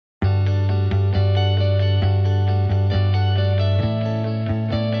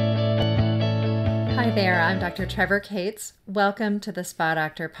there, I'm Dr. Trevor Cates. Welcome to the Spa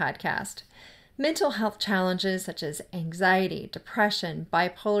Doctor podcast. Mental health challenges such as anxiety, depression,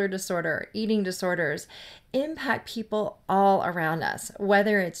 bipolar disorder, eating disorders impact people all around us,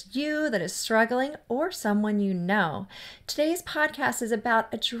 whether it's you that is struggling or someone you know. Today's podcast is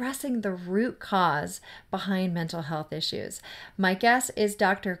about addressing the root cause behind mental health issues. My guest is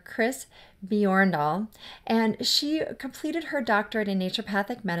Dr. Christina Bjorndal, and she completed her doctorate in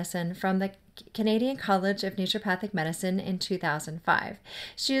naturopathic medicine from the Canadian College of Naturopathic Medicine in 2005.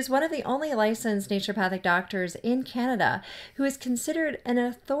 She is one of the only licensed naturopathic doctors in Canada who is considered an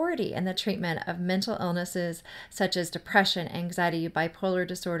authority in the treatment of mental illnesses such as depression, anxiety, bipolar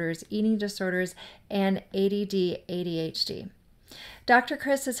disorders, eating disorders, and ADD, ADHD. Dr.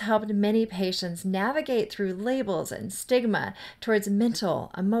 Chris has helped many patients navigate through labels and stigma towards mental,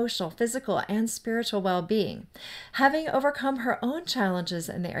 emotional, physical, and spiritual well-being. Having overcome her own challenges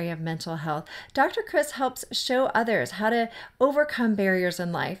in the area of mental health, Dr. Chris helps show others how to overcome barriers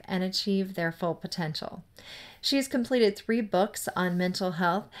in life and achieve their full potential. She's completed 3 books on mental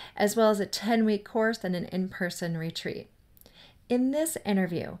health, as well as a 10-week course and an in-person retreat. In this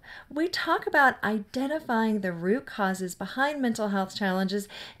interview, we talk about identifying the root causes behind mental health challenges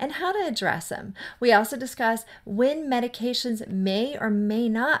and how to address them. We also discuss when medications may or may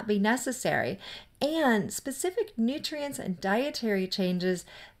not be necessary and specific nutrients and dietary changes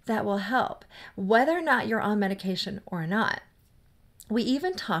that will help, whether or not you're on medication or not. We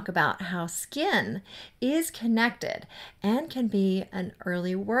even talk about how skin is connected and can be an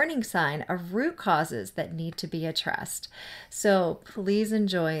early warning sign of root causes that need to be addressed. So please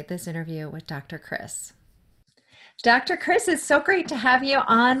enjoy this interview with Dr. Chris. Dr. Chris, it's so great to have you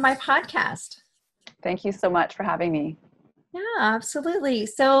on my podcast. Thank you so much for having me. Yeah, absolutely.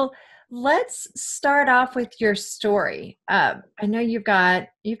 So let's start off with your story. I know you've got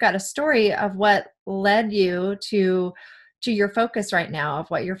a story of what led you to your focus right now, of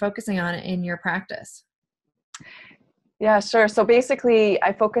what you're focusing on in your practice. Yeah, sure. So basically,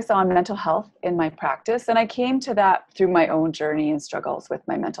 I focus on mental health in my practice, and I came to that through my own journey and struggles with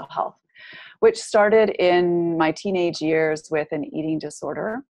my mental health, which started in my teenage years with an eating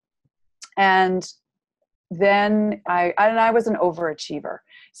disorder. And then I was an overachiever.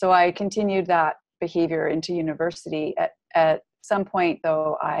 So I continued that behavior into university. At some point,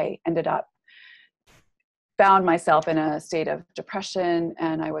 though, I found myself in a state of depression,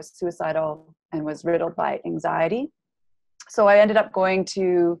 and I was suicidal and was riddled by anxiety. So I ended up going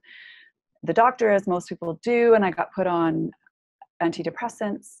to the doctor, as most people do, and I got put on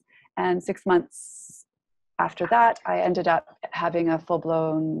antidepressants. And 6 months after that, I ended up having a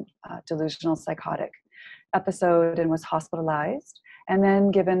full-blown delusional psychotic episode and was hospitalized, and then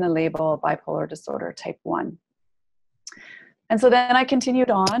given the label bipolar disorder type 1. And so then I continued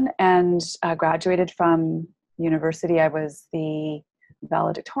on and graduated from university. I was the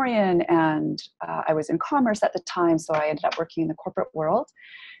valedictorian, and I was in commerce at the time, so I ended up working in the corporate world.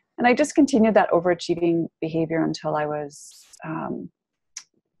 And I just continued that overachieving behavior until I was, I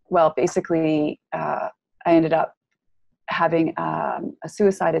ended up having a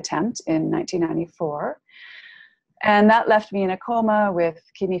suicide attempt in 1994. And that left me in a coma with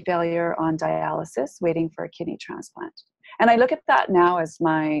kidney failure on dialysis, waiting for a kidney transplant. And I look at that now as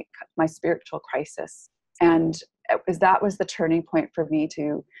my spiritual crisis. And that was the turning point for me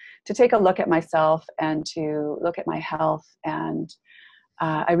to take a look at myself and to look at my health. And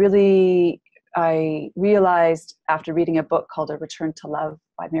I realized after reading a book called A Return to Love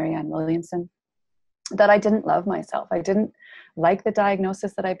by Marianne Williamson that I didn't love myself. I didn't like the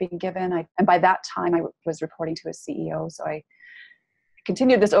diagnosis that I'd been given. And by that time, I was reporting to a CEO. So I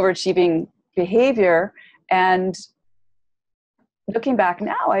continued this overachieving behavior. And looking back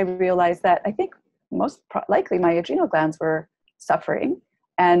now, I realized that I think most likely my adrenal glands were suffering,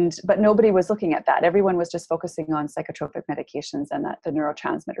 but nobody was looking at that. Everyone was just focusing on psychotropic medications and the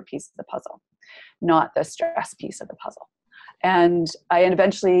neurotransmitter piece of the puzzle, not the stress piece of the puzzle. And I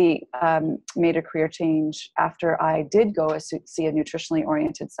eventually made a career change after I did go see a nutritionally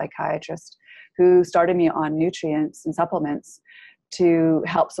oriented psychiatrist who started me on nutrients and supplements to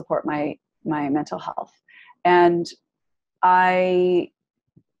help support my mental health. And I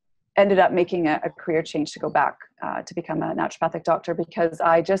ended up making a career change to go back to become a naturopathic doctor, because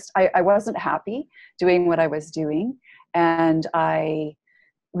I wasn't happy doing what I was doing. And I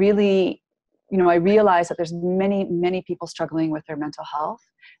really, I realized that there's many, many people struggling with their mental health,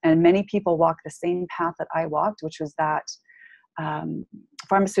 and many people walk the same path that I walked, which was that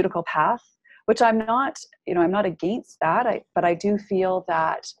pharmaceutical path, which I'm not against that. But I do feel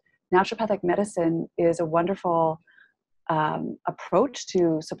that naturopathic medicine is a wonderful approach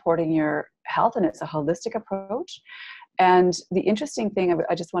to supporting your health, and it's a holistic approach. And the interesting thing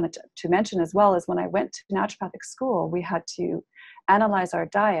I just wanted to mention as well is when I went to naturopathic school, we had to analyze our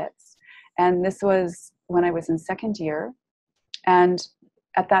diets. And this was when I was in second year. And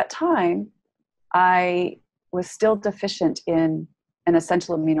at that time, I was still deficient in an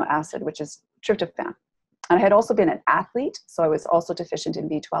essential amino acid, which is tryptophan. And I had also been an athlete, so I was also deficient in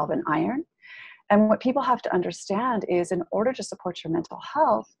B12 and iron. And what people have to understand is in order to support your mental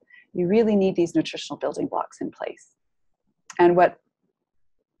health, you really need these nutritional building blocks in place. And what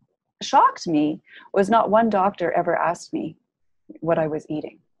shocked me was not one doctor ever asked me what I was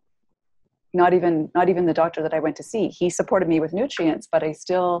eating. Not even the doctor that I went to see. He supported me with nutrients, but I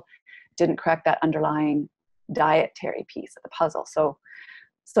still didn't crack that underlying dietary piece of the puzzle. So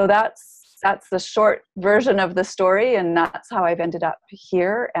that's the short version of the story, and that's how I've ended up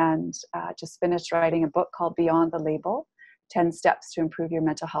here, and just finished writing a book called Beyond the Label, 10 Steps to Improve Your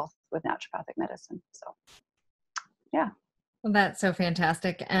Mental Health with Naturopathic Medicine. So, yeah. Well, that's so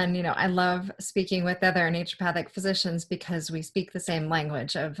fantastic. And, I love speaking with other naturopathic physicians because we speak the same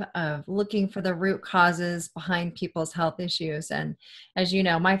language of looking for the root causes behind people's health issues. And as you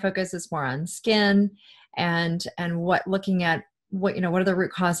know, my focus is more on skin and looking at what are the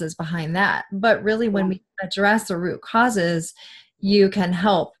root causes behind that. But really, when we address the root causes, you can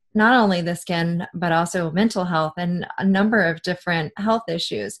help not only the skin, but also mental health and a number of different health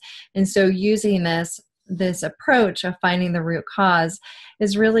issues. And so using this approach of finding the root cause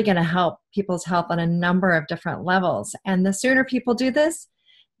is really going to help people's health on a number of different levels. And the sooner people do this,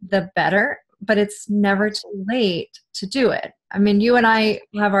 the better, but it's never too late to do it. I mean, you and I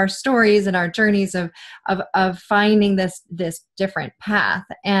have our stories and our journeys of finding this different path.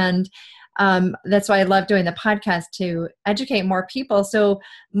 And that's why I love doing the podcast, to educate more people so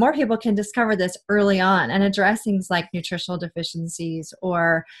more people can discover this early on and address things like nutritional deficiencies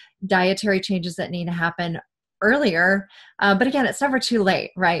or dietary changes that need to happen earlier. But again, it's never too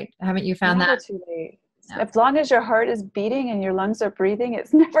late, right? Haven't you found never that? Too late. Yeah. As long as your heart is beating and your lungs are breathing,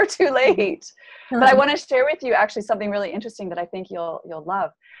 it's never too late. But I want to share with you actually something really interesting that I think you'll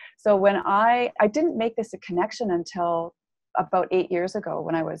love. So when I didn't make this a connection until about 8 years ago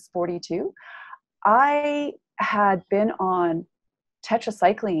when I was 42, I had been on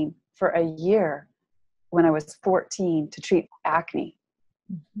tetracycline for a year when I was 14 to treat acne.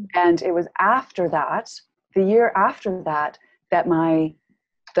 Mm-hmm. And it was after that, the year after that, that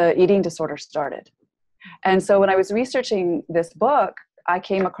the eating disorder started. And so when I was researching this book, I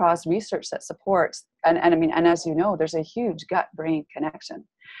came across research that supports, and as you know, there's a huge gut-brain connection.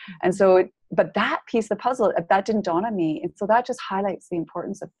 And so, but that piece of the puzzle, that didn't dawn on me. And so that just highlights the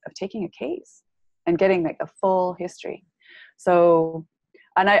importance of taking a case and getting like the full history. So,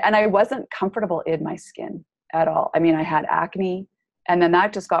 and I wasn't comfortable in my skin at all. I mean, I had acne, and then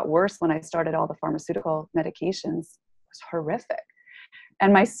that just got worse when I started all the pharmaceutical medications. It was horrific.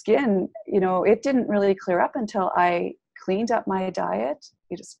 And my skin, it didn't really clear up until I cleaned up my diet.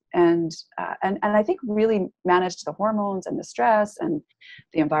 And I think really managed the hormones and the stress and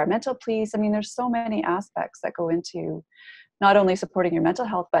the environmental piece. I mean, there's so many aspects that go into not only supporting your mental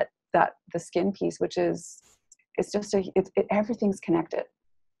health, but the skin piece, which is, everything's connected.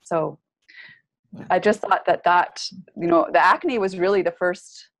 So I just thought that the acne was really the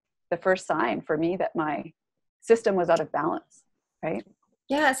first sign for me that my system was out of balance, right?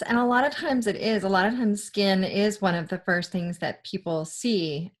 Yes, and a lot of times it is. A lot of times skin is one of the first things that people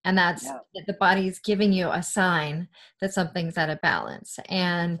see, and that's that the body's giving you a sign that something's out of balance.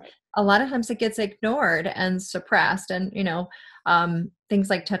 And a lot of times it gets ignored and suppressed. And, things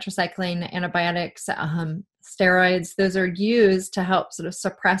like tetracycline, antibiotics, steroids, those are used to help sort of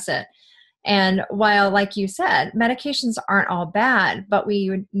suppress it. And while, like you said, medications aren't all bad, but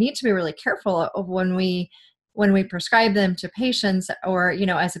we need to be really careful of when we prescribe them to patients, or,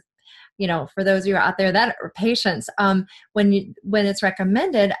 for those of you out there that are patients, when it's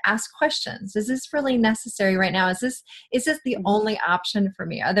recommended, ask questions. Is this really necessary right now? Is this the only option for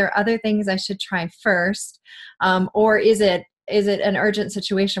me? Are there other things I should try first? Or is it an urgent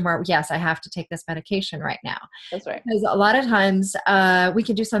situation where, yes, I have to take this medication right now? That's right. Because a lot of times we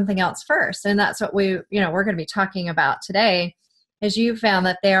can do something else first. And that's what we're going to be talking about today. As you found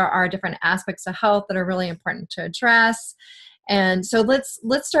that there are different aspects of health that are really important to address. And so let's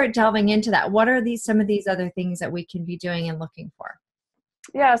start delving into that. What are some of these other things that we can be doing and looking for?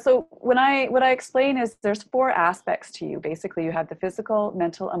 Yeah, so what I explain is there's 4 aspects to you. Basically, you have the physical,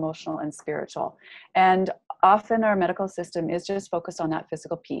 mental, emotional, and spiritual. And often our medical system is just focused on that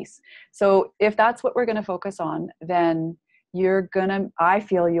physical piece. So if that's what we're going to focus on, then I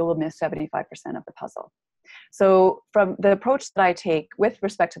feel you will miss 75% of the puzzle. So from the approach that I take with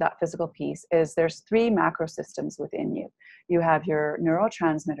respect to that physical piece is there's 3 macro systems within you. You have your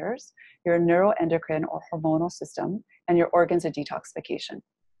neurotransmitters, your neuroendocrine or hormonal system, and your organs of detoxification.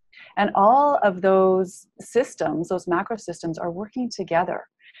 And all of those systems, those macro systems, are working together.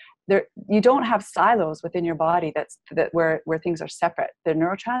 You don't have silos within your body where things are separate. The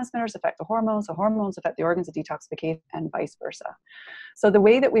neurotransmitters affect the hormones affect the organs of detoxification, and vice versa. So the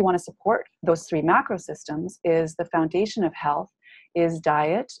way that we want to support those 3 macro systems is the foundation of health is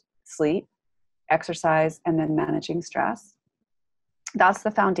diet, sleep, exercise, and then managing stress. That's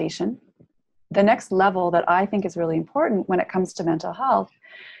the foundation. The next level that I think is really important when it comes to mental health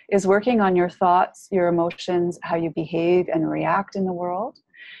is working on your thoughts, your emotions, how you behave and react in the world,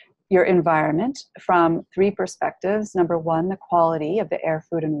 your environment from 3 perspectives. Number 1, the quality of the air,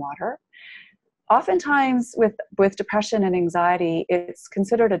 food, and water. Oftentimes with depression and anxiety, it's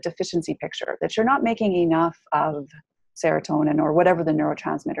considered a deficiency picture, that you're not making enough of serotonin or whatever the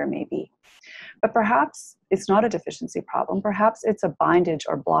neurotransmitter may be. But perhaps it's not a deficiency problem. Perhaps it's a bindage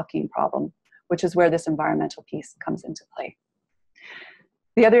or blocking problem, which is where this environmental piece comes into play.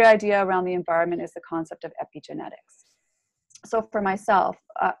 The other idea around the environment is the concept of epigenetics. So for myself,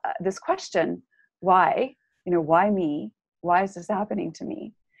 this question, why me? Why is this happening to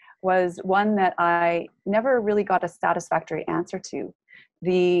me? Was one that I never really got a satisfactory answer to.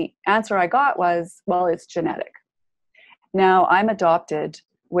 The answer I got was, well, it's genetic. Now, I'm adopted,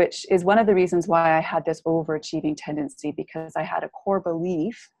 which is one of the reasons why I had this overachieving tendency, because I had a core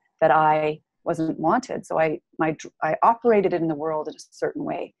belief that I wasn't wanted. So I operated in the world in a certain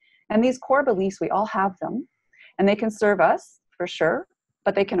way. And these core beliefs, we all have them, and they can serve us for sure,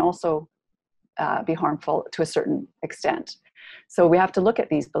 but they can also be harmful to a certain extent. So we have to look at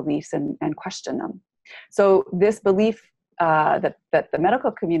these beliefs and question them. So this belief that the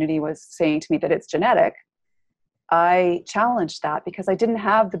medical community was saying to me that it's genetic, I challenged that because I didn't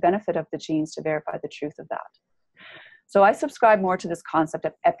have the benefit of the genes to verify the truth of that. So I subscribe more to this concept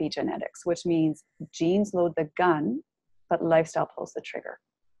of epigenetics, which means genes load the gun, but lifestyle pulls the trigger.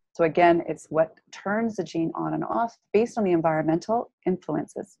 So again, it's what turns the gene on and off based on the environmental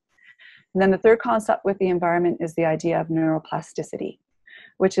influences. And then the third concept with the environment is the idea of neuroplasticity,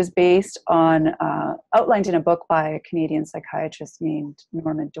 which is based on, outlined in a book by a Canadian psychiatrist named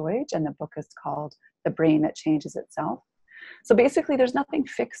Norman Doidge, and the book is called The Brain That Changes Itself. So basically, there's nothing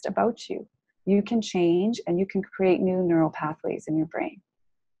fixed about you. You can change and you can create new neural pathways in your brain.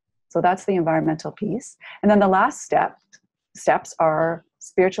 So that's the environmental piece. And then the last steps are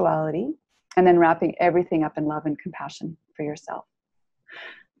spirituality, and then wrapping everything up in love and compassion for yourself.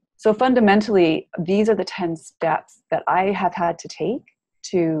 So fundamentally, these are the 10 steps that I have had to take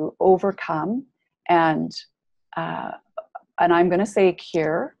to overcome and I'm going to say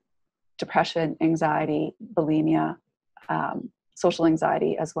cure depression, anxiety, bulimia, social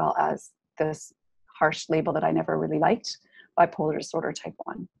anxiety, as well as this harsh label that I never really liked, bipolar disorder type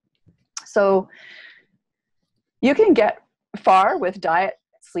 1. So you can get far with diet,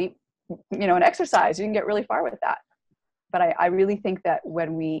 sleep, and exercise. You can get really far with that. But I really think that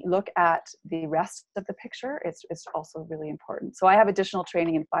when we look at the rest of the picture, it's also really important. So I have additional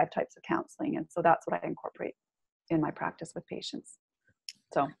training in 5 types of counseling. And so that's what I incorporate in my practice with patients.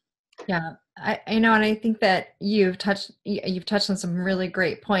 So. Yeah, and I think that you've touched on some really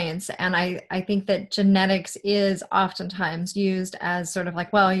great points. And I think that genetics is oftentimes used as sort of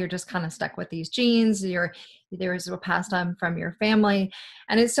like, well, you're just kind of stuck with these genes. There's a passed on from your family.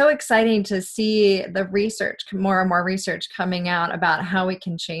 And it's so exciting to see the research, more and more research coming out about how we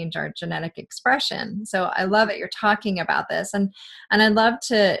can change our genetic expression. So I love it. You're talking about this. And I'd love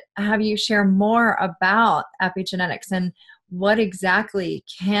to have you share more about epigenetics and what exactly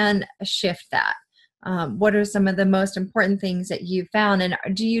can shift that. What are some of the most important things that you found? And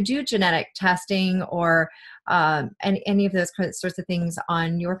do you do genetic testing or any of those sorts of things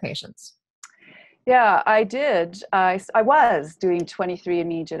on your patients? Yeah, I did. I was doing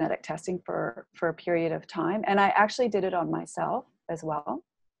 23andMe genetic testing for a period of time, and I actually did it on myself as well.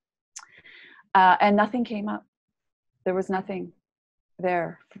 And nothing came up. There was nothing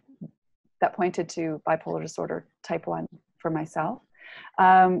there that pointed to bipolar disorder type 1 for myself.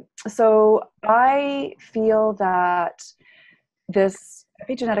 So I feel that this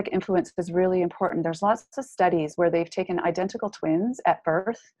epigenetic influence is really important. There's lots of studies where they've taken identical twins at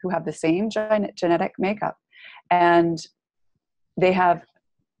birth who have the same genetic makeup, and they have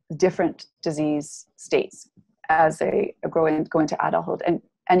different disease states as they go into adulthood.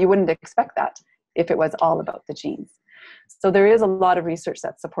 And you wouldn't expect that if it was all about the genes. So there is a lot of research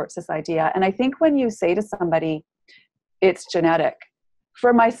that supports this idea. And I think when you say to somebody, it's genetic,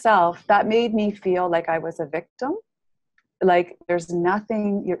 for myself, that made me feel like I was a victim. Like there's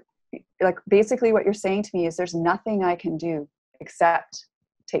nothing, like basically what you're saying to me is there's nothing I can do except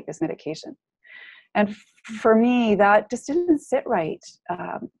take this medication. And for me, that just didn't sit right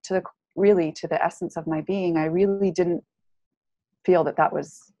to the essence of my being. I really didn't feel that that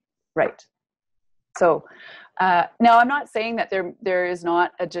was right. So now I'm not saying that there is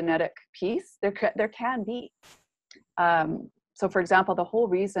not a genetic piece. There can be. So for example, the whole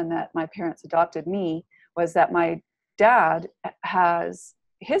reason that my parents adopted me was that my dad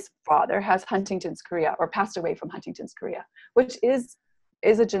his father has Huntington's chorea, or passed away from Huntington's chorea, which is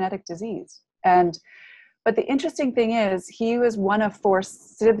a genetic disease. But the interesting thing is he was one of four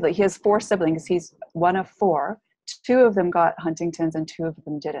siblings. He has four siblings. He's one of four. Two of them got Huntington's and two of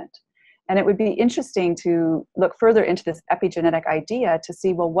them didn't. And it would be interesting to look further into this epigenetic idea to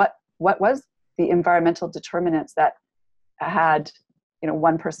see, well, what was the environmental determinants that had,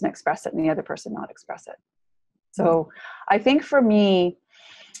 one person express it and the other person not express it. So I think for me,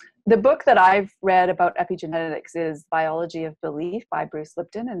 the book that I've read about epigenetics is Biology of Belief by Bruce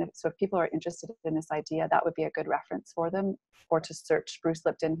Lipton. And so if people are interested in this idea, that would be a good reference for them, or to search Bruce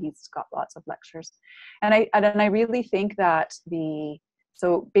Lipton. He's got lots of lectures. And I really think that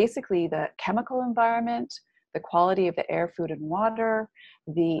so basically the chemical environment, the quality of the air, food, and water,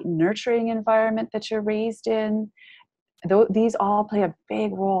 the nurturing environment that you're raised in, these all play a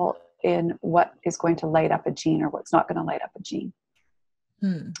big role in what is going to light up a gene or what's not going to light up a gene.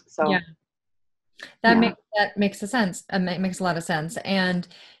 So yeah, that makes a sense. It makes a lot of sense. And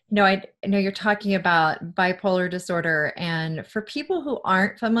I know you're talking about bipolar disorder, and for people who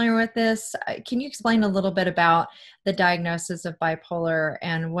aren't familiar with this, can you explain a little bit about the diagnosis of bipolar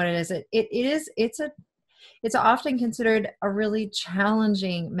and what it is? It's often considered a really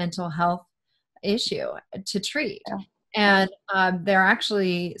challenging mental health issue to treat. yeah. And there are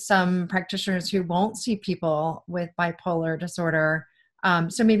actually some practitioners who won't see people with bipolar disorder.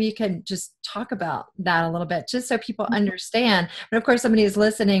 So maybe you can just talk about that a little bit, just so people understand. But of course, somebody who's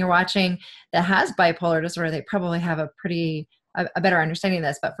listening or watching that has bipolar disorder, they probably have a better understanding of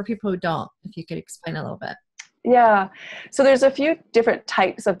this. But for people who don't, if you could explain a little bit. Yeah. So there's a few different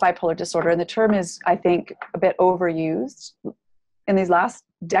types of bipolar disorder, and the term is, I think, a bit overused in these last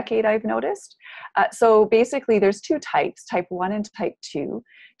decade, I've noticed. So basically there's two types, type 1 and type 2.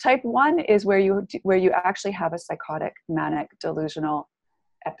 Type 1 is where you actually have a psychotic, manic, delusional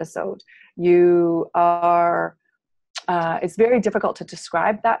episode. You are, it's very difficult to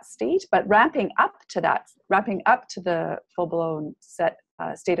describe that state, but ramping up to the full-blown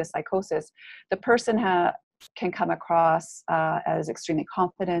state of psychosis, the person can come across as extremely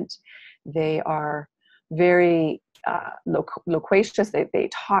confident. They are very loquacious. They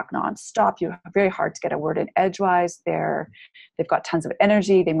talk nonstop. You have very hard to get a word in edgewise. They've got tons of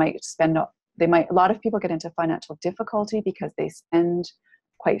energy. A lot of people get into financial difficulty because they spend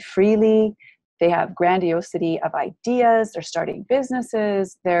quite freely. They have grandiosity of ideas. They're starting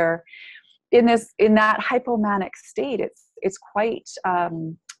businesses. They're in that hypomanic state. It's quite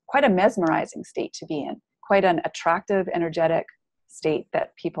a mesmerizing state to be in. Quite an attractive, energetic state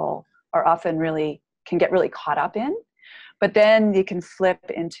that people are often can get really caught up in. But then you can flip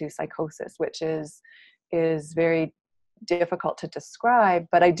into psychosis, which is very difficult to describe.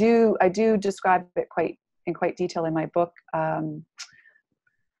 But I do describe it in quite detail in my book.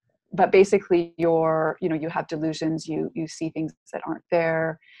 But basically, you have delusions. You see things that aren't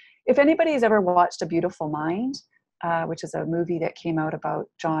there. If anybody's ever watched A Beautiful Mind, which is a movie that came out about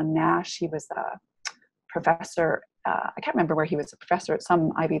John Nash, he was a professor. I can't remember where he was a professor, at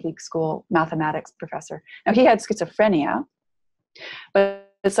some Ivy League school, mathematics professor. Now he had schizophrenia,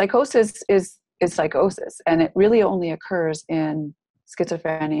 but the psychosis is psychosis, and it really only occurs in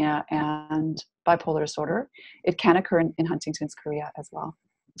schizophrenia and bipolar disorder. It can occur in Huntington's chorea as well.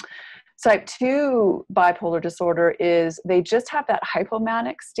 Type 2 bipolar disorder is they just have that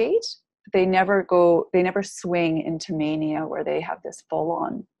hypomanic state. They never swing into mania where they have this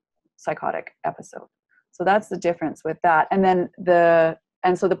full-on psychotic episode. So that's the difference with that. And then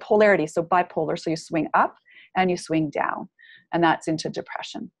so the polarity, so bipolar, so you swing up and you swing down, and that's into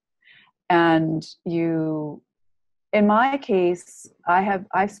depression. And in my case, I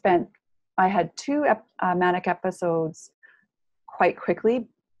had two manic episodes quite quickly,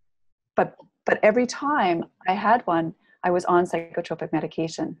 but every time I had one, I was on psychotropic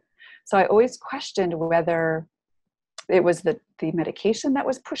medication. So I always questioned whether it was the medication that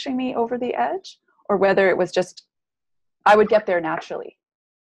was pushing me over the edge, or whether it was just, I would get there naturally,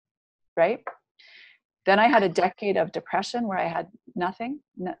 right? Then I had a decade of depression where I had nothing,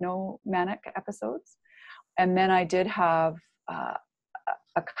 no manic episodes. And then I did have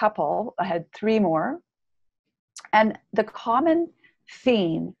a couple. I had 3 more. And the common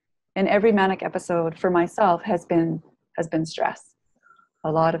theme in every manic episode for myself has been stress,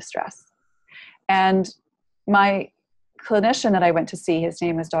 a lot of stress. And my clinician that I went to see, his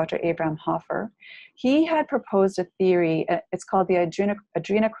name was Dr. Abraham Hoffer, he had proposed a theory. It's called the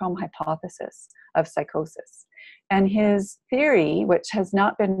adrenochrome hypothesis of psychosis. And his theory, which has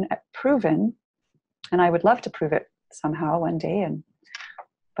not been proven, and I would love to prove it somehow one day,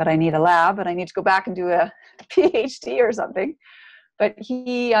 but I need a lab, and I need to go back and do a PhD or something. But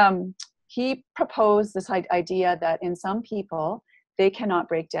he proposed this idea that in some people, they cannot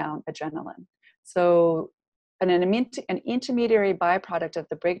break down adrenaline. So an intermediary byproduct of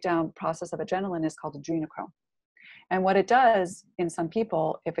the breakdown process of adrenaline is called adrenochrome. And what it does in some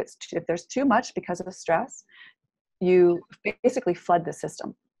people, if there's too much because of stress, you basically flood the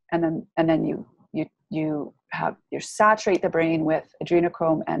system, and then you saturate the brain with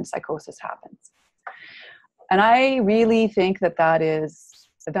adrenochrome, and psychosis happens. And I really think I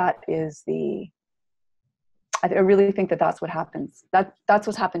really think that's what happens. That's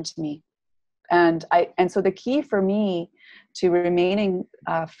what's happened to me. And so the key for me to remaining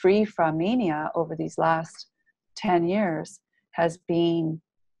free from mania over these last 10 years has been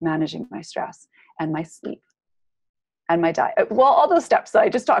managing my stress and my sleep and my diet. Well, all those steps that I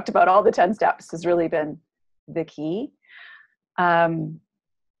just talked about, all the 10 steps, has really been the key. But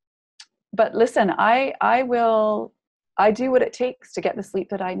listen, I do what it takes to get the sleep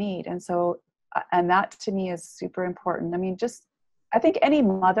that I need. And so, and that to me is super important. I mean, I think any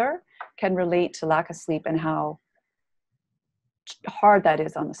mother can relate to lack of sleep and how hard that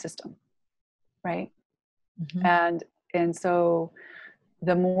is on the system, right? Mm-hmm. And so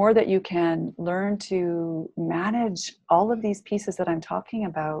the more that you can learn to manage all of these pieces that I'm talking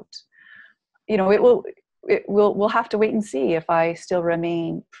about, we'll have to wait and see if I still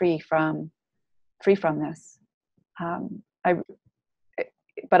remain free from this.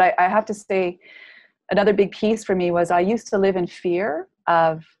 But I have to say, another big piece for me was I used to live in fear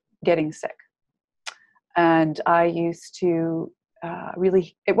of getting sick. And I used to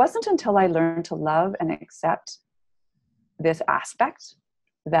it wasn't until I learned to love and accept this aspect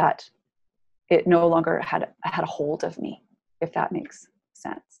that it no longer had a hold of me, if that makes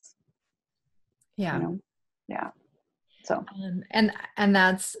sense. Yeah. Yeah. So, and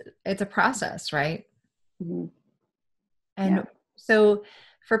it's a process, right? Mm-hmm. And so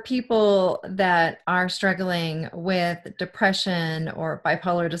for people that are struggling with depression or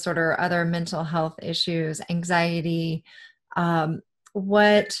bipolar disorder or other mental health issues, anxiety,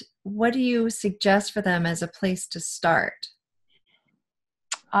 what do you suggest for them as a place to start?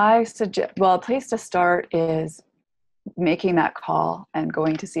 I suggest, a place to start is making that call and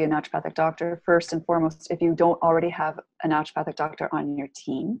going to see a naturopathic doctor first and foremost. If you don't already have a naturopathic doctor on your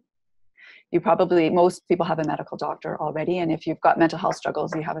team, most people have a medical doctor already. And if you've got mental health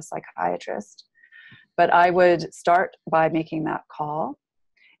struggles, you have a psychiatrist. But I would start by making that call.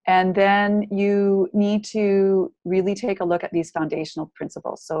 And then you need to really take a look at these foundational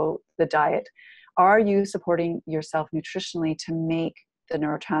principles. So the diet, are you supporting yourself nutritionally to make the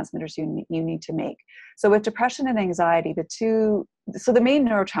neurotransmitters you need to make? So with depression and anxiety, the main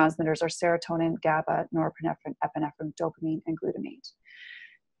neurotransmitters are serotonin, GABA, norepinephrine, epinephrine, dopamine, and glutamate.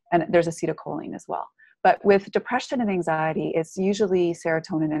 And there's acetylcholine as well. But with depression and anxiety, it's usually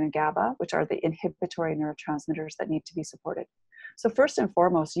serotonin and GABA, which are the inhibitory neurotransmitters that need to be supported. So first and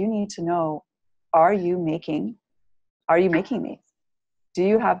foremost, you need to know, are you making these? Do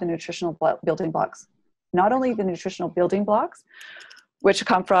you have the nutritional building blocks? Not only the nutritional building blocks, which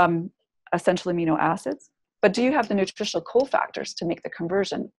come from essential amino acids, but do you have the nutritional cofactors to make the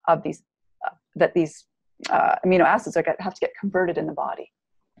conversion of these, amino acids have to get converted in the body?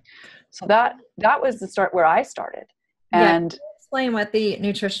 So that was the start where I started. And explain what the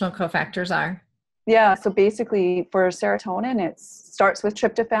nutritional cofactors are. Yeah, so basically for serotonin, it starts with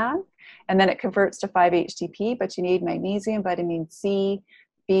tryptophan, and then it converts to 5-HTP, but you need magnesium, vitamin C,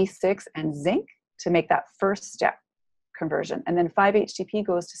 B6, and zinc to make that first step conversion. And then 5-HTP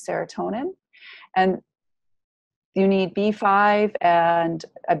goes to serotonin, and you need B5 and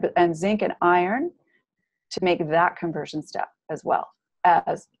zinc and iron to make that conversion step as well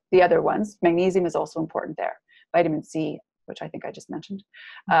as the other ones. Magnesium is also important there. Vitamin C, which I think I just mentioned,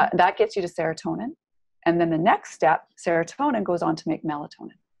 that gets you to serotonin. And then the next step, serotonin goes on to make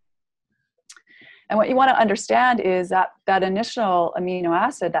melatonin. And what you want to understand is that initial amino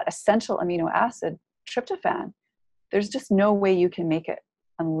acid, that essential amino acid, tryptophan, there's just no way you can make it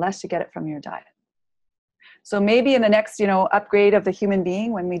unless you get it from your diet. So maybe in the next, upgrade of the human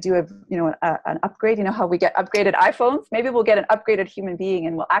being, when we do an upgrade, how we get upgraded iPhones, maybe we'll get an upgraded human being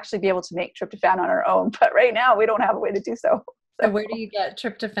and we'll actually be able to make tryptophan on our own. But right now we don't have a way to do so. So where do you get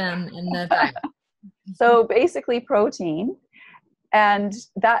tryptophan in the diet? So basically protein. And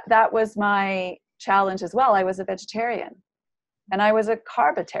that was my challenge as well. I was a vegetarian and I was a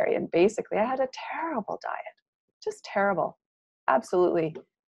carbitarian. Basically, I had a terrible diet, just terrible, absolutely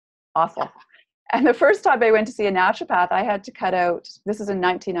awful. And the first time I went to see a naturopath, I had to cut out, this is in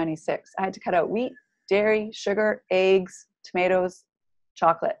 1996, I had to cut out wheat, dairy, sugar, eggs, tomatoes,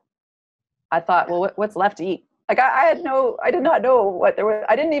 chocolate. I thought, well, what's left to eat? Like I did not know what there was.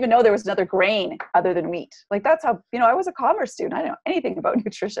 I didn't even know there was another grain other than wheat. Like that's how, I was a commerce student. I didn't know anything about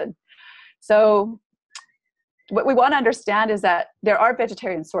nutrition. So what we want to understand is that there are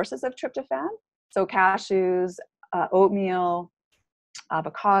vegetarian sources of tryptophan. So cashews, oatmeal,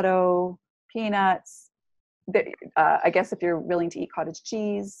 avocado, peanuts. I guess if you're willing to eat cottage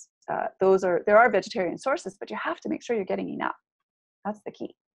cheese, there are vegetarian sources, but you have to make sure you're getting enough. That's the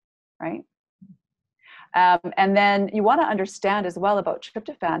key, right? And then you want to understand as well about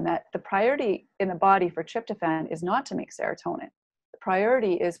tryptophan that the priority in the body for tryptophan is not to make serotonin. The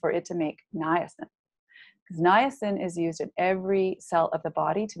priority is for it to make niacin. Because niacin is used in every cell of the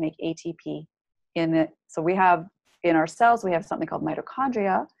body to make ATP. So we have, in our cells, we have something called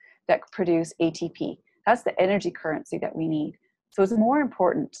mitochondria that produce ATP. That's the energy currency that we need. So it's more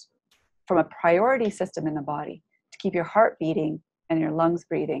important from a priority system in the body to keep your heart beating and your lungs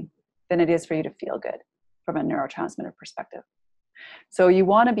breathing than it is for you to feel good from a neurotransmitter perspective. So you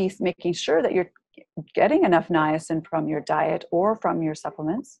want to be making sure that you're getting enough niacin from your diet or from your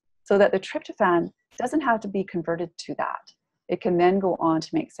supplements so that the tryptophan doesn't have to be converted to that. It can then go on to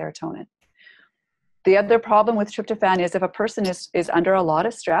make serotonin. The other problem with tryptophan is if a person is under a lot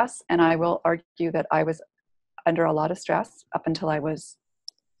of stress, and I will argue that I was under a lot of stress up until I was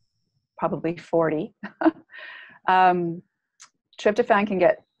probably 40, tryptophan can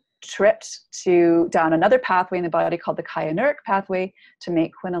get tripped down another pathway in the body called the cholinergic pathway to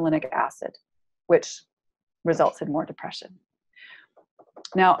make quinolinic acid, which results in more depression.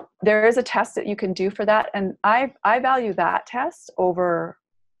 Now, there is a test that you can do for that, and I value that test over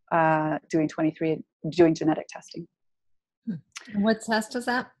doing genetic testing. What test is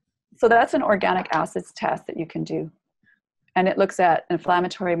that? So that's an organic acids test that you can do. And it looks at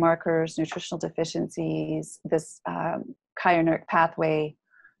inflammatory markers, nutritional deficiencies, this cholinergic pathway,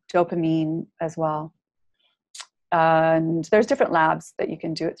 dopamine as well. And there's different labs that you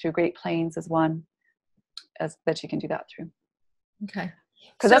can do it through. Great Plains is one that you can do that through. Okay.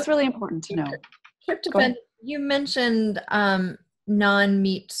 Because that's really important to know. Tryptophan, you mentioned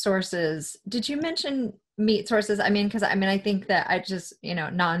non-meat sources. Did you mention meat sources? I think that I just,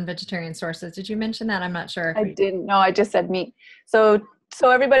 non-vegetarian sources. Did you mention that? I'm not sure. I didn't. No, I just said meat. So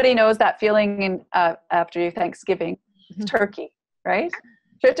everybody knows that feeling after your Thanksgiving, turkey, right?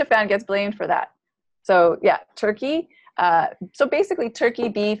 Tryptophan gets blamed for that. So yeah, turkey. So basically turkey,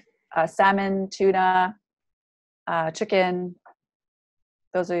 beef, salmon, tuna, chicken.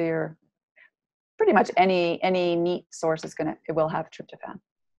 Those are your pretty much any meat source it will have tryptophan.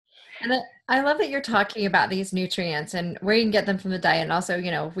 And I love that you're talking about these nutrients and where you can get them from the diet. And also,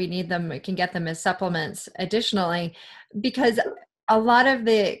 if we need them, we can get them as supplements additionally, because a lot of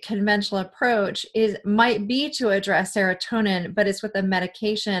the conventional approach might be to address serotonin, but it's with a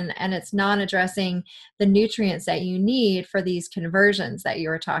medication and it's not addressing the nutrients that you need for these conversions that you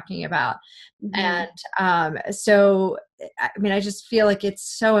were talking about. Mm-hmm. And so, I just feel like it's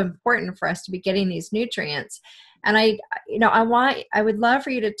so important for us to be getting these nutrients. And I would love for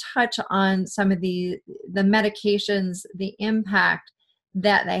you to touch on some of the medications, the impact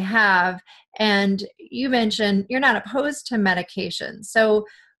that they have. And you mentioned you're not opposed to medications. So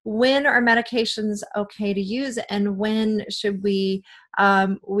when are medications okay to use, and when should we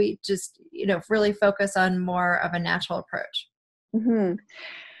just really focus on more of a natural approach? Mm-hmm.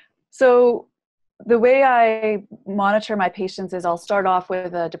 So the way I monitor my patients is I'll start off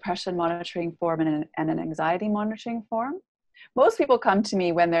with a depression monitoring form and an anxiety monitoring form. Most people come to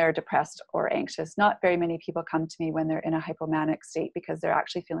me when they're depressed or anxious. Not very many people come to me when they're in a hypomanic state, because they're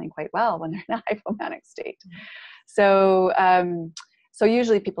actually feeling quite well when they're in a hypomanic state. So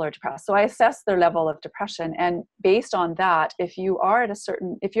usually people are depressed. So I assess their level of depression. And based on that, if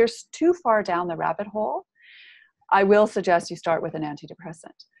you're too far down the rabbit hole, I will suggest you start with an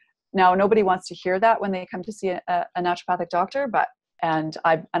antidepressant. Now, nobody wants to hear that when they come to see a naturopathic doctor, and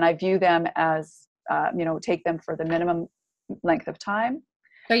I view them as, take them for the minimum length of time.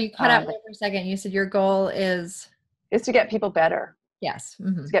 So you cut out there for a second. You said your goal is to get people better. Yes.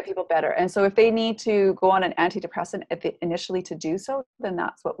 to get people better. And so if they need to go on an antidepressant initially to do so, then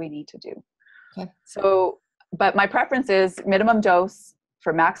that's what we need to do. Okay. So, but my preference is minimum dose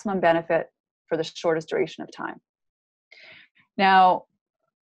for maximum benefit for the shortest duration of time. Now,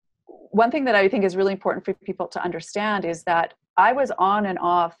 one thing that I think is really important for people to understand is that I was on and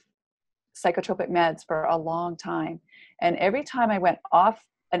off psychotropic meds for a long time. And every time I went off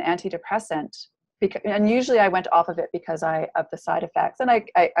an antidepressant, and usually I went off of it because of the side effects, and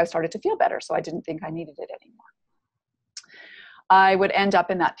I started to feel better, so I didn't think I needed it anymore. I would end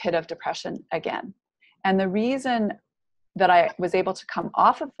up in that pit of depression again. And the reason that I was able to come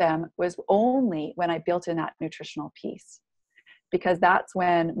off of them was only when I built in that nutritional piece, because that's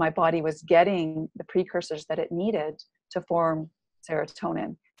when my body was getting the precursors that it needed to form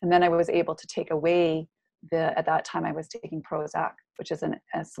serotonin. And then I was able to take away at that time I was taking Prozac, which is a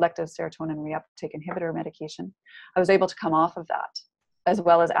selective serotonin reuptake inhibitor medication. I was able to come off of that, as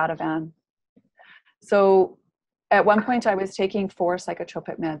well as Ativan. So at one point I was taking 4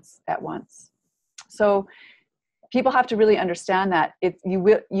 psychotropic meds at once. So people have to really understand that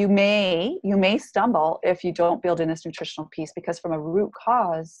you may stumble if you don't build in this nutritional piece, because from a root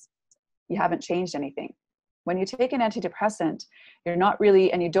cause, you haven't changed anything. When you take an antidepressant, you're not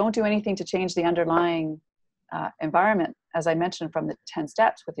really, and you don't do anything to change the underlying environment, as I mentioned, from the 10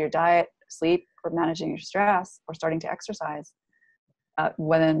 steps with your diet, sleep, or managing your stress, or starting to exercise,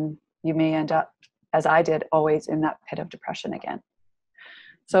 when you may end up, as I did, always in that pit of depression again.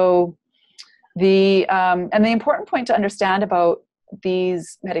 So and the important point to understand about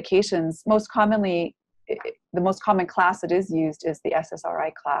these medications, most commonly, the most common class that is used is the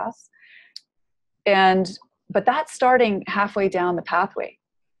SSRI class. But that's starting halfway down the pathway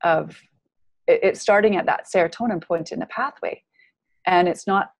of, it's starting at that serotonin point in the pathway. And it's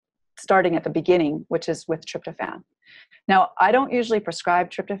not starting at the beginning, which is with tryptophan. Now, I don't usually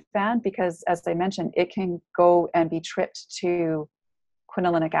prescribe tryptophan because, as I mentioned, it can go and be tripped to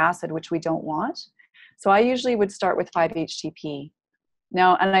quinolinic acid, which we don't want. So I usually would start with 5-HTP.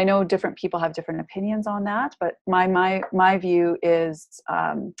 Now, and I know different people have different opinions on that, but my view is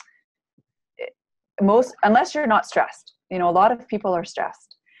unless you're not stressed, a lot of people are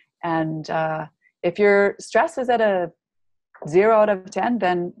stressed. And if your stress is at a 0 out of 10,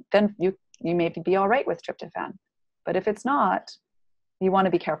 then you may be all right with tryptophan. But if it's not, you want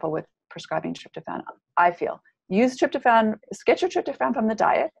to be careful with prescribing tryptophan, I feel. Use tryptophan, get your tryptophan from the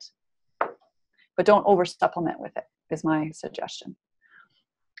diet, but don't over supplement with it, is my suggestion.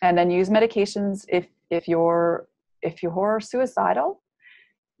 And then use medications if you're suicidal.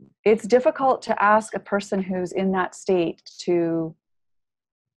 It's difficult to ask a person who's in that state to,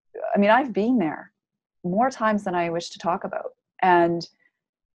 I've been there more times than I wish to talk about. And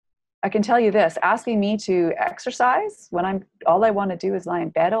I can tell you this, asking me to exercise when all I want to do is lie in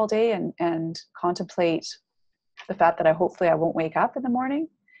bed all day and contemplate the fact that hopefully I won't wake up in the morning,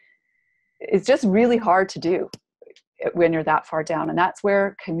 it's just really hard to do when you're that far down. And that's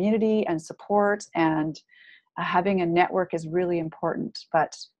where community and support and having a network is really important.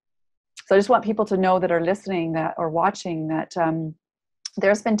 But so I just want people to know that are listening, that or watching, that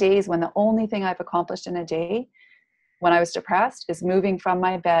there's been days when the only thing I've accomplished in a day when I was depressed is moving from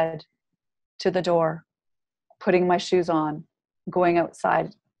my bed to the door, putting my shoes on, going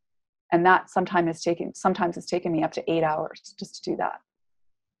outside. And that sometimes it's taken me up to 8 hours just to do that.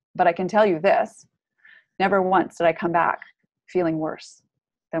 But I can tell you this, never once did I come back feeling worse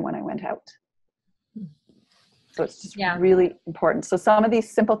than when I went out. So it's just really important. So some of these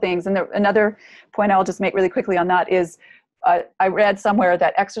simple things, and another point I'll just make really quickly on that is, I read somewhere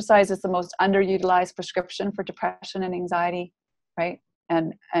that exercise is the most underutilized prescription for depression and anxiety, right?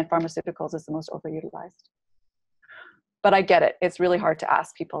 And pharmaceuticals is the most overutilized. But I get it. It's really hard to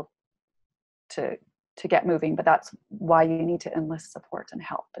ask people to get moving, but that's why you need to enlist support and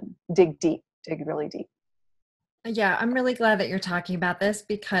help and dig really deep. Yeah, I'm really glad that you're talking about this,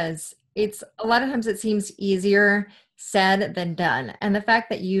 because it's a lot of times it seems easier said than done. And the fact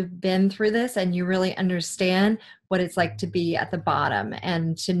that you've been through this and you really understand what it's like to be at the bottom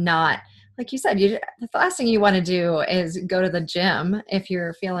and to not, like you said, the last thing you want to do is go to the gym if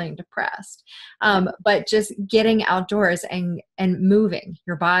you're feeling depressed. But just getting outdoors and moving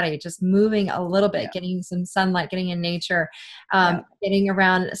your body, just moving a little bit, getting some sunlight, getting in nature, getting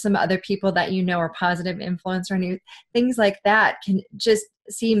around some other people that are positive influence or new things like that can just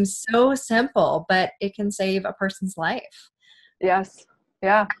seem so simple, but it can save a person's life. Yes.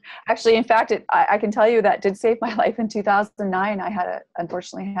 Yeah. Actually, in fact, I can tell you that did save my life in 2009. I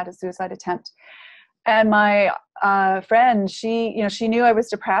unfortunately had a suicide attempt. And my friend, she knew I was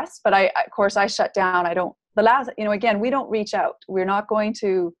depressed, but of course I shut down. I don't the last, again, we don't reach out. We're not going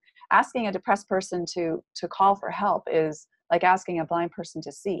to, asking a depressed person to call for help is like asking a blind person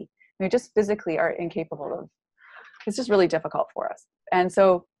to see. We just physically are incapable of, it's just really difficult for us. And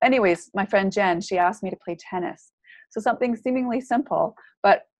so anyways, my friend Jen, she asked me to play tennis. So something seemingly simple,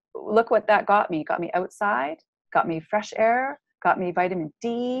 but look what that got me. Got me outside, got me fresh air, got me vitamin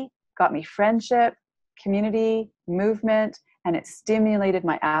D, got me friendship, community, movement, and it stimulated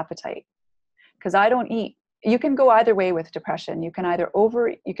my appetite. Because I don't eat. You can go either way with depression. You can either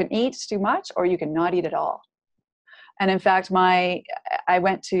you can eat too much, or you can not eat at all. And in fact, I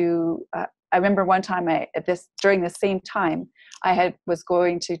remember one time during the same time, was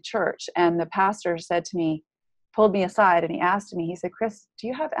going to church, and the pastor said to me, pulled me aside, and he asked me, he said, "Chris, do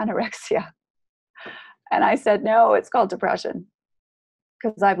you have anorexia?" And I said, "No, it's called depression,"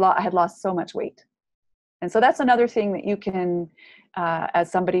 because I had lost so much weight. And so that's another thing that you can,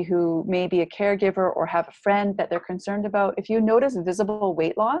 as somebody who may be a caregiver or have a friend that they're concerned about, if you notice visible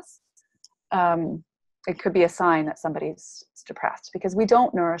weight loss, it could be a sign that somebody's depressed, because we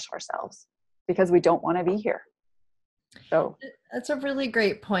don't nourish ourselves because we don't want to be here. So that's a really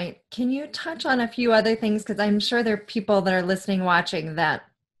great point. Can you touch on a few other things? Because I'm sure there are people that are listening, watching, that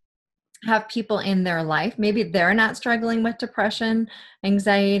have people in their life. Maybe they're not struggling with depression,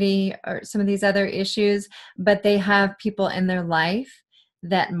 anxiety, or some of these other issues, but they have people in their life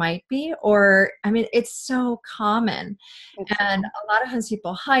that might be, or, I mean, it's so common. And a lot of times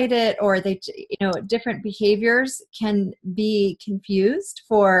people hide it, or different behaviors can be confused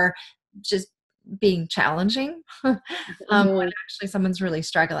for just being challenging when actually someone's really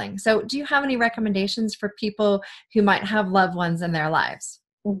struggling. So do you have any recommendations for people who might have loved ones in their lives?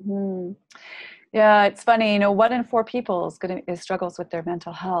 Mm-hmm. Yeah, it's funny, 1 in 4 people struggles with their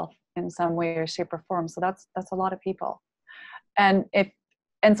mental health in some way or shape or form. So that's a lot of people. And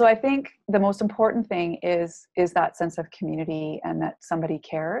so I think the most important thing is that sense of community, and that somebody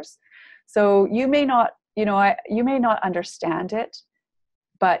cares. So you may not, you may not understand it,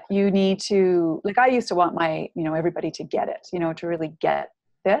 but you need to, like, I used to want everybody to get it, to really get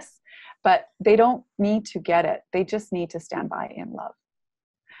this, but they don't need to get it. They just need to stand by in love.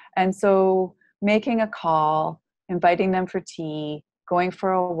 And so making a call, inviting them for tea, going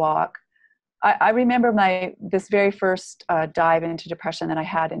for a walk. I remember this very first dive into depression that I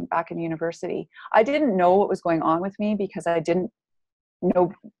had back in university. I didn't know what was going on with me because I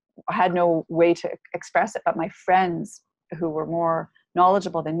had no way to express it, but my friends who were more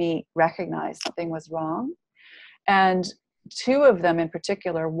knowledgeable than me recognized something was wrong. And 2 of them in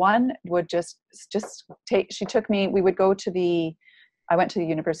particular, one would just she took me, I went to the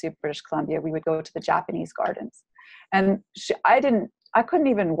University of British Columbia. We would go to the Japanese gardens, and I couldn't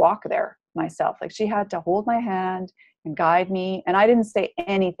even walk there myself. Like, she had to hold my hand and guide me. And I didn't say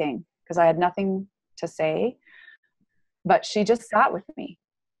anything because I had nothing to say, but she just sat with me.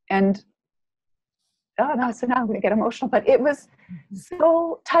 And so now I'm going to get emotional, but it was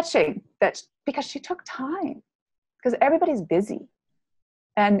so touching because she took time, because everybody's busy,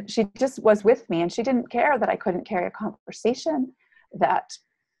 and she just was with me, and she didn't care that I couldn't carry a conversation, that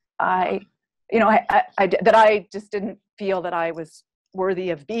I just didn't feel that I was worthy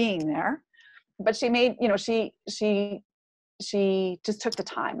of being there. But she made, she just took the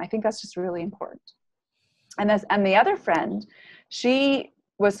time. I think that's just really important. And the other friend, she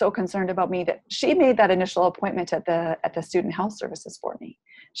was so concerned about me that she made that initial appointment at the student health services for me.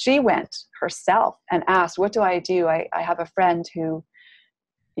 She went herself and asked, "What do I do? I have a friend who,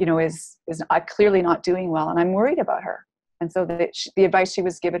 is clearly not doing well, and I'm worried about her." And so the advice she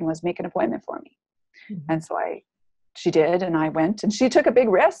was given was, make an appointment for me. Mm-hmm. And so she did, and I went, and she took a big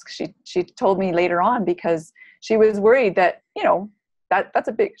risk. She told me later on, because she was worried that,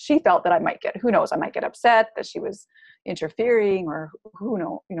 she felt that I might get upset, that she was interfering, or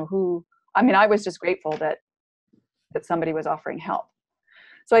I was just grateful that somebody was offering help.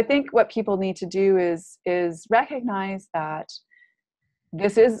 So I think what people need to do is recognize that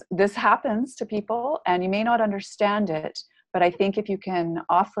this happens to people, and you may not understand it, but I think if you can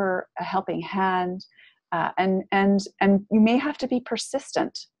offer a helping hand, and you may have to be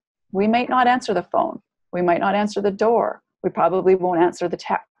persistent. We might not answer the phone. We might not answer the door. We probably won't answer the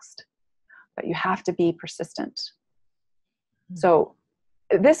text, but you have to be persistent. Mm-hmm. So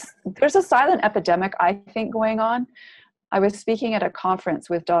there's a silent epidemic, I think, going on. I was speaking at a conference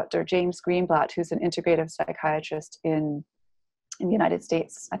with Dr. James Greenblatt, who's an integrative psychiatrist in the United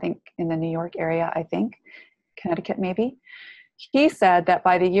States, I think in the New York area, Connecticut maybe. He said that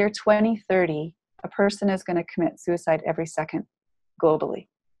by the year 2030, a person is going to commit suicide every second globally.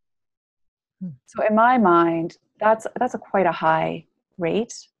 So in my mind, that's quite a high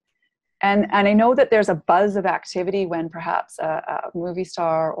rate. And I know that there's a buzz of activity when perhaps a movie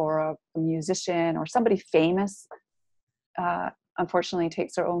star or a musician or somebody famous unfortunately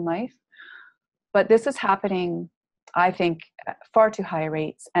takes their own life. But this is happening, I think, at far too high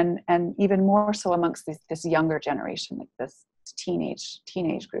rates, and even more so amongst this younger generation, like this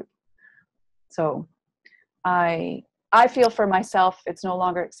teenage group. So I feel for myself, it's no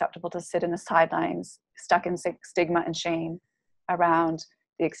longer acceptable to sit in the sidelines, stuck in stigma and shame around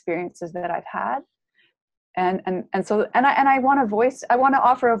the experiences that I've had. And I want to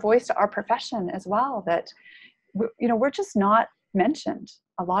offer a voice to our profession as well, that we're just not mentioned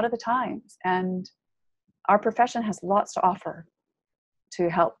a lot of the times, and our profession has lots to offer to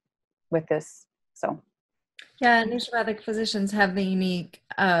help with this. So yeah, naturopathic physicians have the unique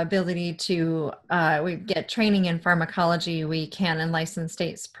ability to we get training in pharmacology. We can in licensed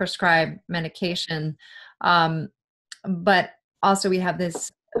states prescribe medication, but also we have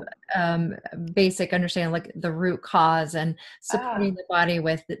this basic understanding, like the root cause, and supporting the body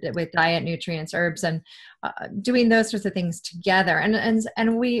with diet, nutrients, herbs, and doing those sorts of things together.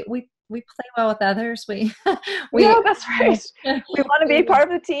 And we play well with others. Yeah, that's right. We want to be part of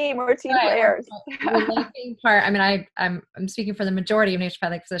the team. We're team players. We like being part. I mean, I'm speaking for the majority of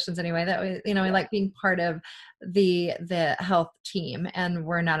naturopathic physicians anyway. That we like being part of the health team, and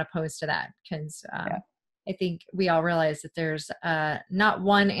we're not opposed to that, because I think we all realize that there's not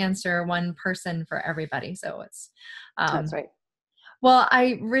one answer, one person for everybody. So it's that's right. Well,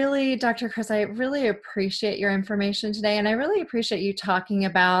 Dr. Chris, I really appreciate your information today. And I really appreciate you talking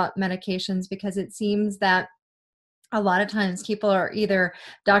about medications, because it seems that a lot of times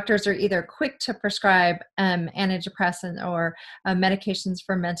doctors are either quick to prescribe antidepressant or medications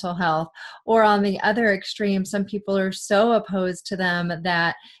for mental health, or on the other extreme, some people are so opposed to them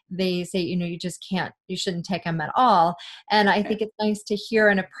that they say, you shouldn't take them at all. And I think it's nice to hear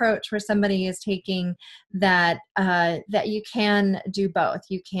an approach where somebody is taking that you can do both.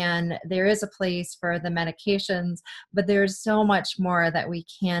 There is a place for the medications, but there's so much more that we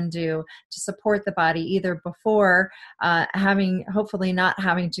can do to support the body, either before hopefully not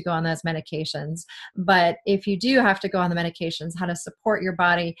having to go on those medications. But if you do have to go on the medications, how to support your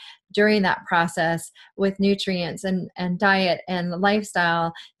body during that process with nutrients and diet and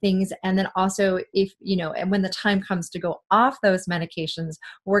lifestyle things. And then also, and when the time comes to go off those medications,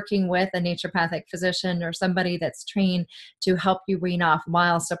 working with a naturopathic physician or somebody that's trained to help you wean off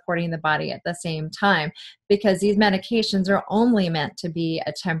while supporting the body at the same time. Because these medications are only meant to be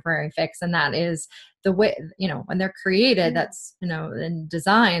a temporary fix, and that is the way, when they're created, that's, and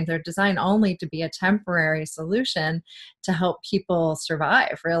designed, they're designed only to be a temporary solution to help people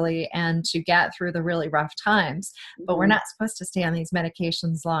survive, really, and to get through the really rough times. But we're not supposed to stay on these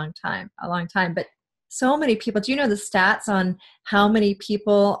medications a long time. But so many people, do you know the stats on how many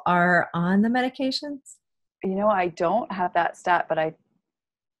people are on the medications? I don't have that stat, but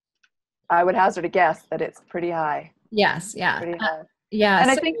I would hazard a guess that it's pretty high. Yes. Yeah. Pretty high. Yeah. And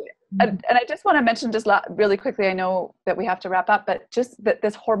I think, and I just want to mention really quickly, I know that we have to wrap up, but just that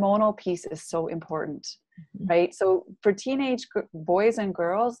this hormonal piece is so important, right? So for teenage boys and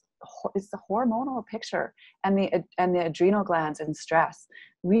girls, it's the hormonal picture, and the adrenal glands and stress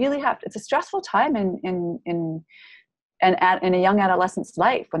really it's a stressful time in a young adolescent's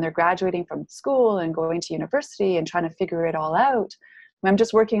life, when they're graduating from school and going to university and trying to figure it all out. I'm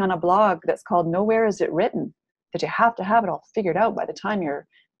just working on a blog that's called Nowhere Is It Written that you have to have it all figured out by the time you're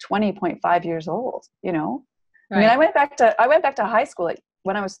 20.5 years old, Right. I mean, I went back to high school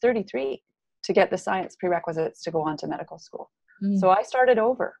when I was 33 to get the science prerequisites to go on to medical school. So I started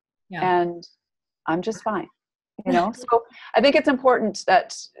over, and I'm just fine, So I think it's important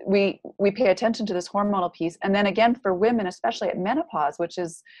that we pay attention to this hormonal piece. And then again, for women, especially at menopause, which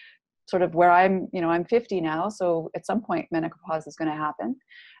is sort of where I'm 50 now. So at some point menopause is going to happen.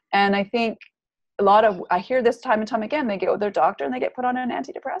 And I think I hear this time and time again, they go to their doctor and they get put on an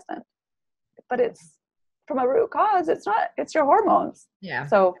antidepressant, but it's from a root cause. It's your hormones. Yeah.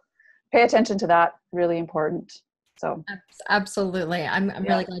 So pay attention to that. Really important. So absolutely. I'm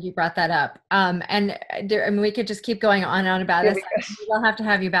really glad you brought that up. And we could just keep going on and on about this. We'll have to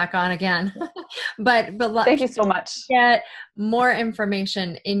have you back on again, but thank you so much. Get more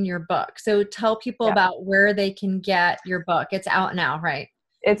information in your book. So tell people about where they can get your book. It's out now, right?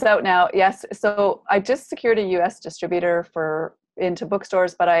 It's out now. Yes. So I just secured a US distributor into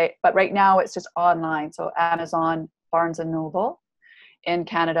bookstores, but right now it's just online. So Amazon, Barnes and Noble, in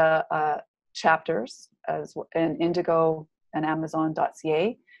Canada, chapters in Indigo and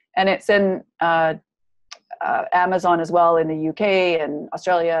Amazon.ca. And it's in Amazon as well in the UK and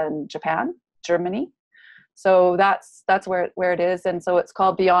Australia and Japan, Germany. So that's where it is. And so it's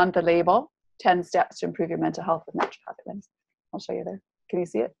called Beyond the Label, 10 Steps to Improve Your Mental Health with Naturopathic Medicine. I'll show you there. Can you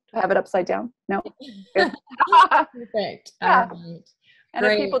see it? Do I have it upside down? No? Perfect. Yeah. All right. And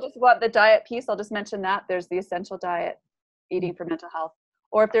if people just want the diet piece, I'll just mention that. There's the Essential Diet, Eating for Mental Health.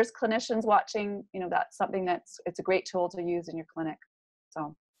 Or if there's clinicians watching, that's something it's a great tool to use in your clinic.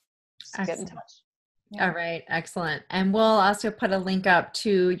 So just get in touch. Yeah. All right. Excellent. And we'll also put a link up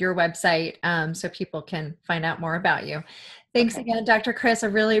to your website so people can find out more about you. Thanks again, Dr. Chris. I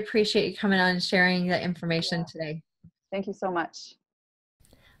really appreciate you coming on and sharing the information today. Thank you so much.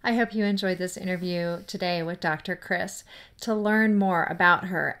 I hope you enjoyed this interview today with Dr. Chris. To learn more about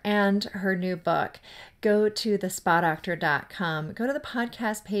her and her new book, go to thespadoctor.com. Go to the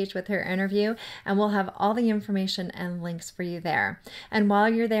podcast page with her interview, and we'll have all the information and links for you there. And while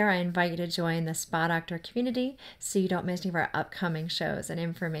you're there, I invite you to join the Spa Doctor community so you don't miss any of our upcoming shows and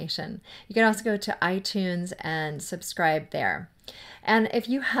information. You can also go to iTunes and subscribe there. And if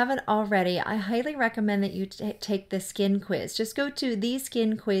you haven't already, I highly recommend that you take the skin quiz. Just go to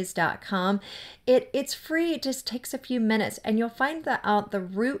theskinquiz.com. It's free. It just takes a few minutes, and you'll find out the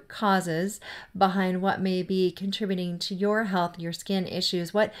root causes behind what may be contributing to your health, your skin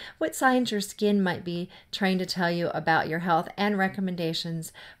issues, what signs your skin might be trying to tell you about your health, and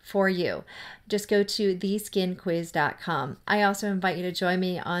recommendations for you. Just go to theskinquiz.com. I also invite you to join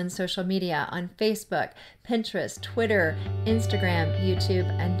me on social media, on Facebook, Pinterest, Twitter, Instagram, YouTube,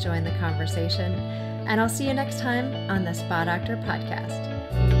 and join the conversation. And I'll see you next time on the Spa Doctor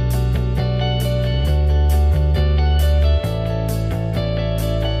Podcast.